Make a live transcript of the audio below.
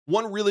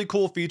One really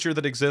cool feature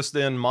that exists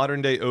in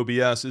modern day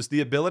OBS is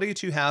the ability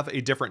to have a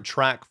different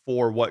track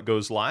for what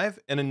goes live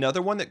and another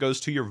one that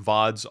goes to your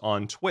VODs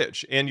on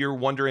Twitch. And you're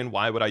wondering,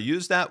 why would I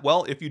use that?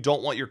 Well, if you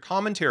don't want your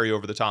commentary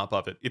over the top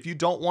of it, if you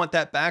don't want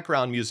that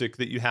background music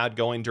that you had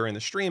going during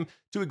the stream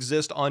to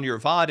exist on your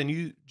VOD and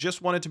you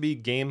just want it to be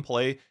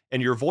gameplay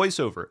and your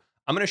voiceover,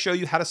 I'm going to show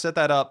you how to set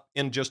that up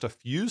in just a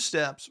few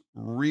steps,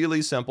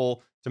 really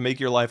simple, to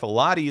make your life a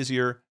lot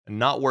easier and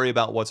not worry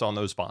about what's on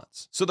those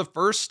bots. So the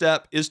first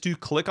step is to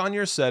click on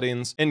your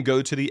settings and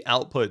go to the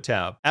output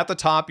tab. At the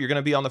top, you're going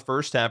to be on the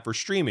first tab for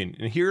streaming.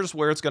 And here's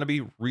where it's going to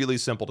be really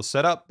simple to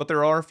set up, but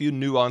there are a few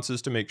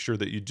nuances to make sure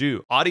that you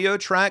do. Audio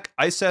track,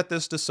 I set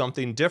this to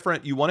something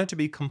different. You want it to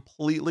be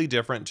completely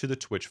different to the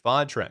Twitch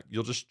VOD track.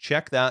 You'll just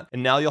check that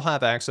and now you'll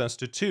have access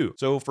to 2.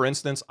 So for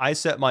instance, I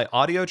set my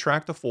audio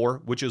track to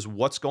 4, which is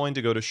what's going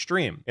to go to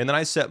stream. And then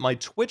I set my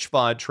Twitch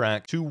VOD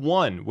track to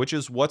 1, which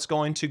is what's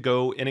going to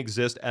go and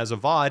exist as a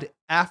VOD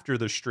after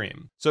the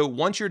stream. So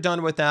once you're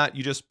done with that,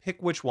 you just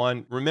pick which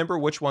one, remember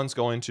which one's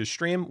going to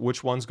stream,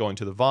 which one's going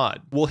to the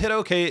VOD. We'll hit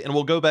OK and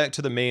we'll go back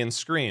to the main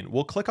screen.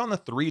 We'll click on the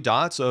 3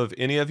 dots of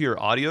any of your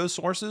audio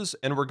sources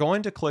and we're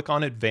going to click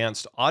on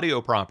advanced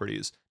audio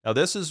properties. Now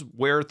this is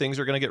where things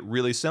are going to get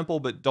really simple,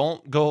 but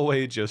don't go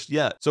away just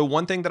yet. So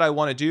one thing that I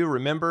want to do,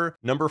 remember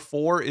number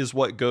 4 is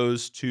what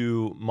goes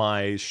to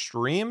my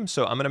stream.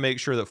 So I'm going to make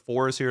sure that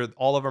 4 is here.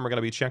 All of them are going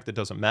to be checked. It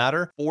doesn't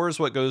matter. 4 is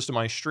what goes to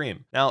my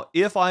stream. Now,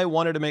 if I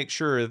wanted to make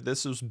sure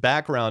this is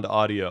background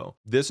audio,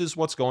 this is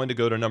what's going to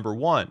go to number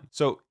 1.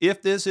 So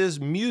if this is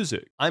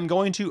music, I'm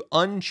going to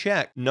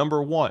uncheck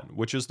number 1,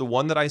 which is the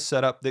one that I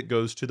set up that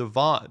goes to the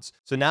VODs.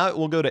 So now it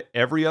will go to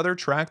every other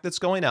track that's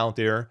going out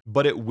there,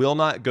 but it will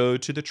not go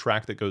to the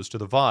track that goes to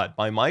the VOD.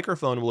 My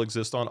microphone will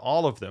exist on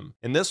all of them.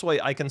 And this way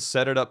I can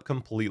set it up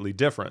completely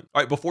different.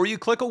 All right, before you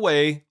click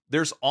away,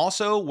 there's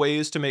also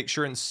ways to make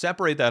sure and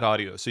separate that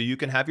audio. So you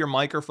can have your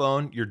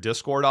microphone, your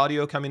Discord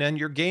audio coming in,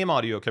 your game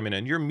audio coming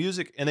in, your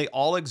music, and they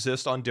all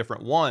exist on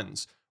different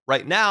ones.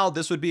 Right now,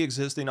 this would be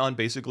existing on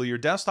basically your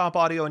desktop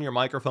audio and your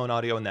microphone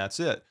audio, and that's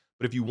it.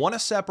 But if you want to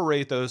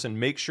separate those and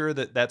make sure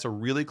that that's a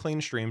really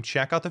clean stream,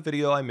 check out the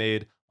video I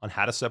made on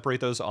how to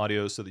separate those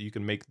audios so that you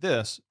can make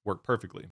this work perfectly.